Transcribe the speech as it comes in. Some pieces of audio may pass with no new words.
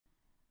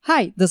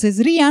Hi, this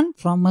is Rian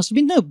from Must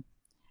Be Noob.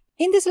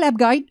 In this lab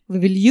guide, we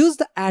will use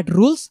the Add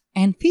Rules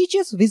and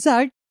Features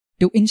wizard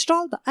to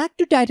install the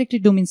Active Directory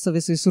Domain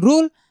Services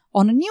rule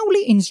on a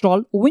newly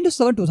installed Windows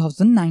Server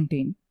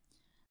 2019.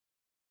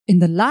 In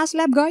the last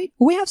lab guide,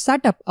 we have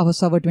set up our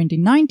Server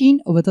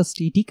 2019 with a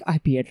static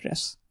IP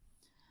address.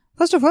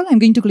 First of all, I'm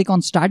going to click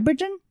on Start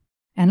button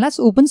and let's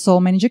open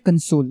Server Manager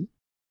console.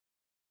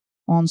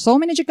 On Server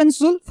Manager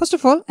console, first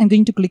of all, I'm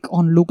going to click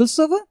on Local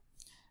Server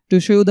to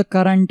show you the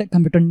current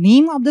computer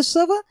name of the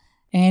server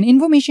and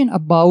information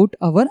about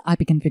our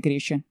IP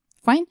configuration.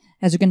 Fine,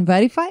 as you can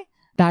verify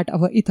that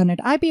our Ethernet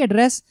IP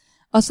address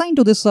assigned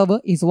to this server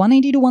is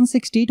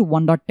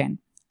 192.168.1.10.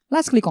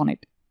 Let's click on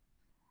it.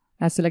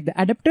 Let's select the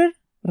adapter,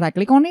 right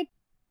click on it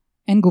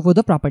and go for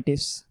the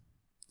properties.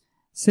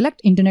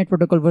 Select Internet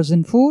Protocol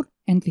version 4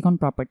 and click on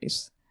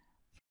properties.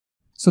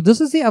 So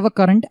this is our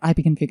current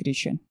IP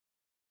configuration.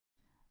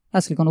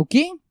 Let's click on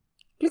OK,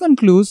 click on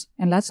close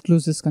and let's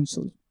close this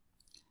console.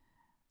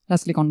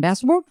 Let's click on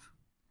dashboard.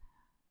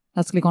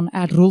 Let's click on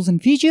Add Rules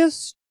and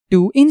Features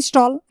to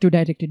install Active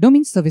Directory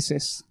Domain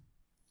Services.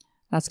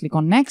 Let's click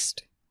on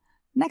Next.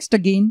 Next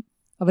again,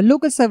 our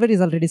local server is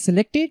already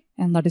selected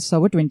and that is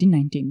Server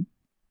 2019.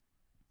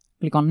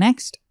 Click on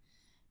Next.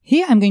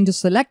 Here I'm going to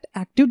select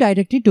Active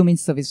Directory Domain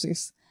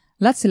Services.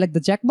 Let's select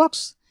the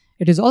checkbox.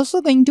 It is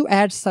also going to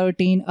add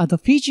certain other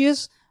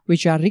features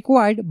which are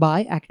required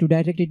by Active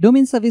Directory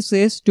Domain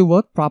Services to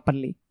work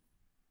properly.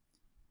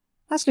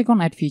 Let's click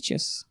on Add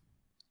Features.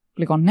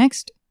 Click on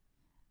Next,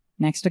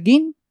 Next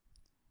again,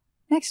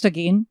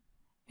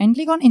 and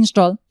click on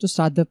Install to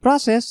start the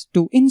process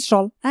to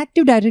install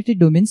Active Directory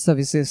Domain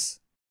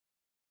Services.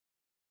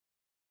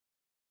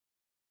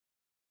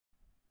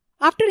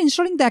 After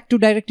installing the Active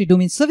Directory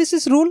Domain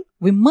Services rule,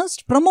 we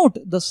must promote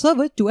the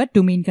server to a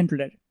domain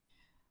controller.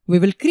 We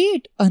will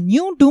create a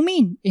new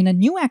domain in a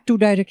new Active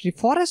Directory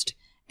forest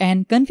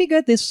and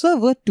configure this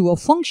server to a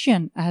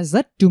function as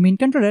a domain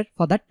controller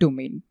for that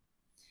domain.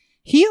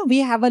 Here we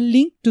have a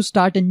link to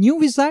start a new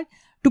wizard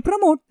to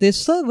promote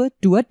this server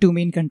to a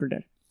domain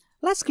controller.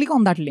 Let's click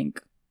on that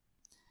link.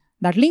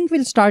 That link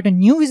will start a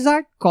new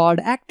wizard called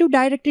Active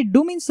Directory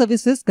Domain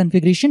Services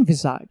Configuration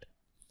Wizard.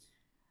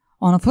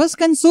 On our first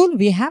console,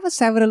 we have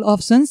several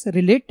options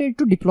related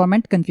to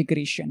deployment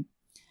configuration.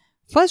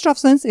 First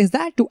option is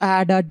that to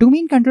add a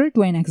domain controller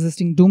to an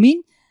existing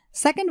domain.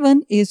 Second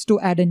one is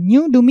to add a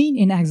new domain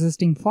in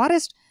existing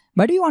forest,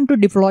 but we want to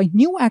deploy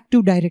new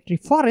Active Directory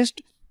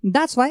forest.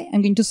 That's why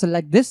I'm going to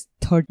select this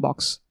third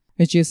box,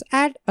 which is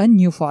add a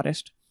new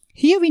forest.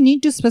 Here we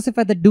need to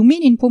specify the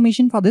domain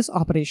information for this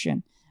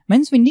operation.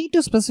 Means we need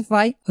to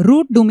specify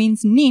root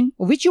domain's name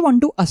which you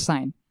want to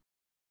assign.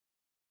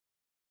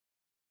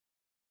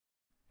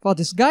 For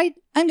this guide,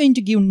 I'm going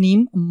to give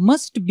name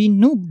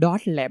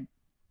mustbenoob.lab.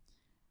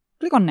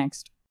 Click on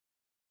Next.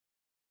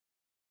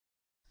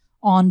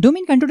 On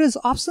Domain Controllers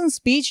Options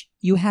page,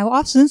 you have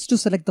options to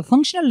select the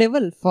functional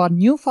level for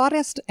new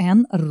forest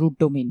and root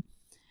domain.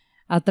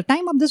 At the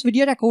time of this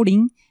video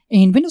recording,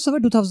 in Windows Server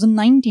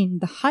 2019,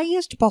 the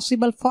highest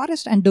possible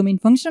forest and domain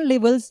functional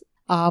levels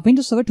are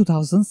Windows Server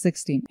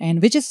 2016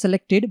 and which is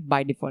selected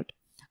by default.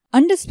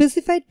 Under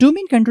specified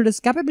domain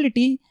controllers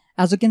capability,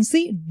 as you can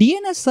see,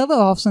 DNS server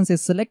options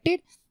is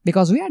selected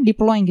because we are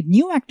deploying a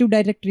new Active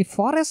Directory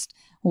forest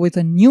with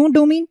a new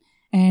domain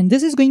and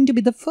this is going to be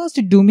the first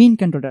domain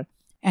controller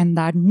and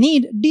that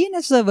need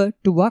DNS server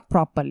to work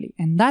properly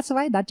and that's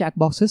why that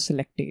checkbox is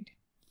selected.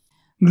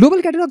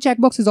 Global Catalog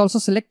checkbox is also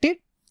selected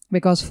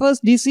because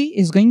first DC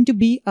is going to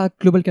be a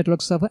Global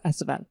Catalog server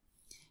as well.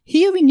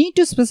 Here we need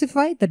to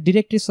specify the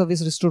Directory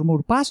Service Restore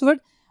Mode password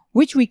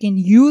which we can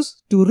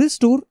use to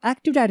restore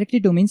Active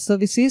Directory Domain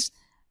Services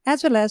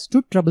as well as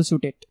to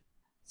troubleshoot it.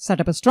 Set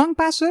up a strong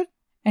password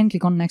and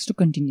click on Next to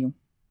continue.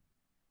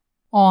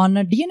 On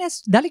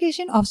DNS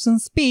delegation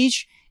options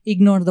page,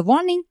 ignore the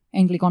warning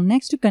and click on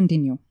Next to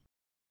continue.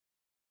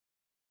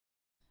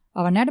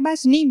 Our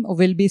NetBIOS name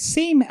will be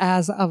same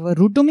as our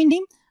root domain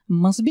name,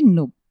 must be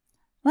noob.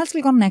 Let's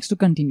click on Next to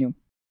continue.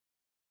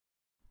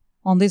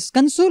 On this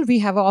console, we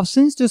have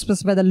options to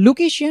specify the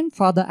location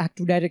for the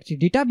Active Directory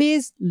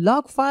database,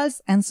 log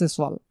files, and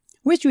sysvol,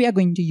 which we are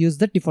going to use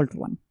the default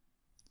one.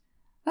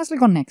 Let's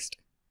click on Next.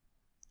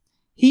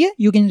 Here,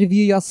 you can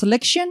review your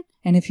selection,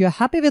 and if you are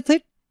happy with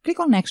it, click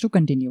on Next to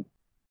continue.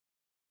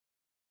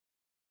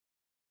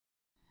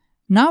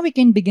 Now we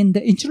can begin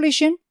the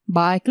installation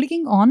by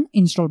clicking on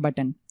Install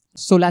button.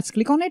 So let's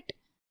click on it.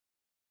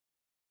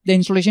 The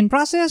installation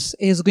process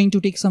is going to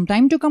take some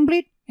time to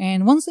complete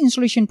and once the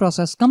installation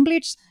process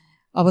completes,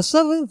 our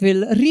server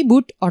will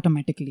reboot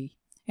automatically.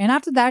 And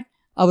after that,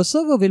 our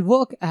server will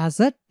work as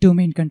a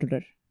domain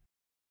controller.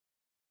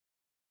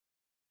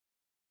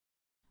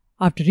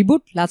 After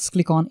reboot, let's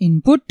click on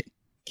Input,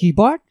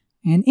 Keyboard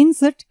and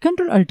insert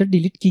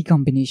Ctrl-Alt-Delete key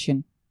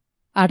combination.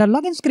 At our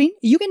login screen,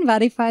 you can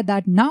verify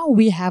that now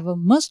we have a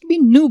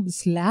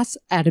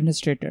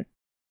mustbenoob/administrator.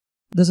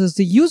 This is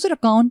the user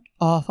account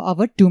of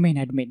our domain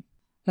admin.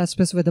 Let's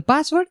specify the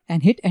password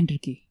and hit Enter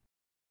key.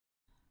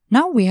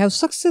 Now we have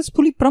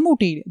successfully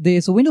promoted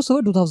this Windows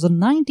Server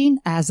 2019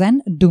 as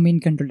an domain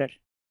controller.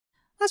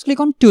 Let's click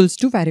on Tools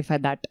to verify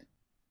that.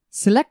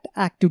 Select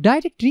Active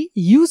Directory,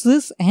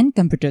 Users and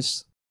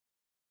Computers.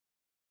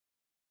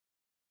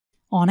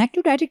 On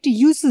Active Directory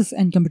Users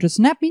and Computers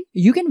snapping,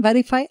 you can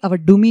verify our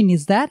domain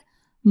is there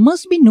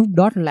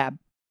mustbenoob.lab.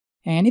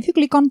 And if you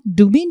click on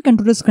Domain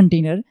Controllers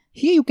Container,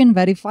 here you can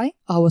verify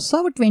our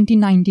Server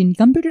 2019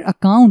 computer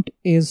account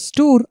is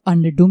stored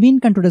under Domain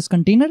Controllers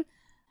Container.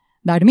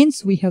 That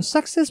means we have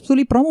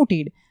successfully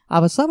promoted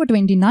our Server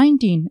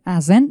 2019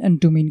 as an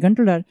domain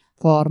controller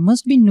for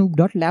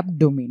mustbenoob.lab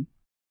domain.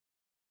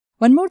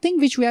 One more thing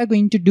which we are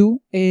going to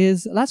do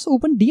is let's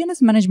open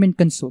DNS Management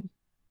Console.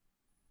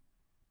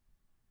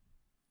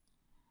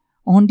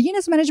 On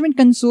DNS Management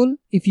Console,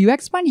 if you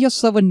expand your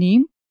server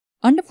name,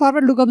 under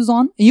forward lookup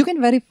zone, you can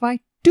verify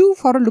two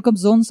forward lookup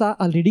zones are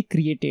already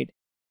created.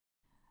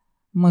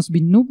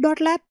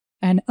 mustbenoob.lab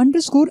and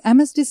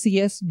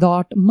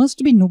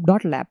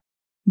 _msdcs.mustbenoob.lab.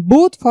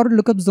 Both forward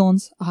lookup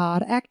zones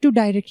are Active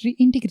Directory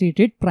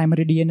integrated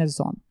primary DNS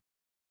zone.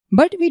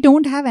 But we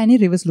don't have any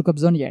reverse lookup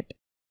zone yet.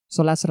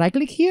 So let's right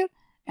click here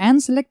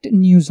and select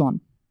New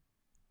Zone.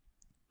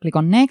 Click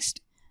on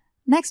Next,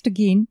 Next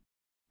again,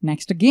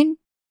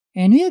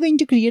 and we are going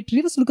to create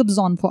reverse lookup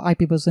zone for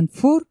IP version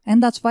 4,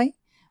 and that's why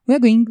we are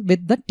going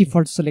with the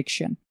default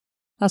selection.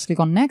 Let's click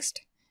on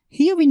Next.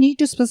 Here we need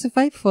to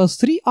specify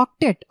first 3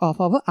 octet of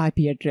our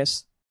IP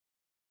address,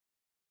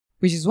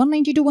 which is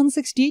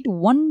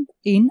 192.168.1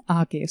 in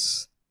our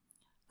case.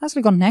 Let's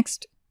click on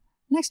Next,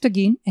 Next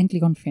again, and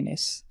click on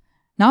Finish.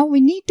 Now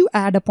we need to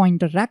add a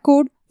pointer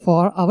record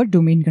for our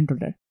domain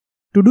controller.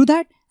 To do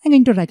that, I'm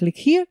going to right click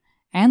here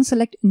and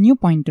select New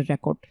Pointer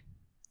Record.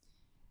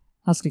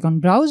 Let's click on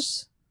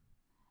Browse.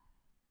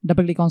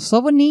 Double click on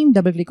server name,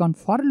 double click on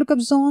forward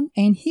lookup zone,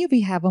 and here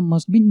we have a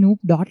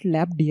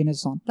mustbenoob.lab DNS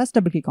zone. Let's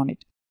double click on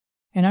it.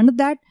 And under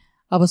that,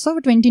 our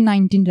server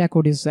 2019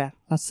 record is there.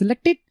 Let's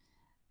select it,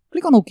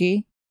 click on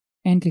OK,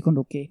 and click on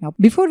OK. Now,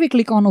 before we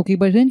click on OK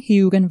button,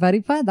 here you can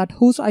verify that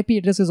host IP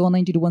address is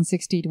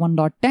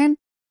 192.168.1.10,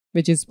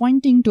 which is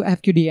pointing to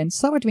FQDN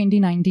server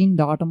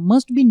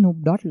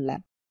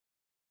 2019.mustbenoob.lab.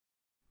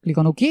 Click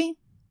on OK,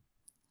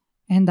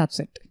 and that's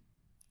it.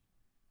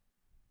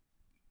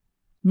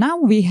 Now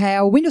we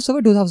have Windows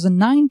Server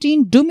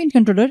 2019 domain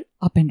controller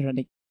up and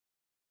running.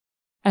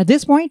 At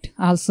this point,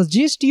 I'll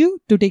suggest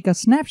you to take a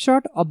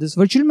snapshot of this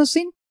virtual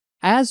machine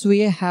as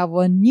we have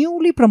a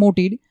newly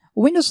promoted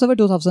Windows Server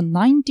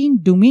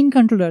 2019 domain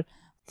controller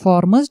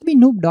for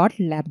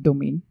mustbenoob.lab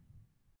domain.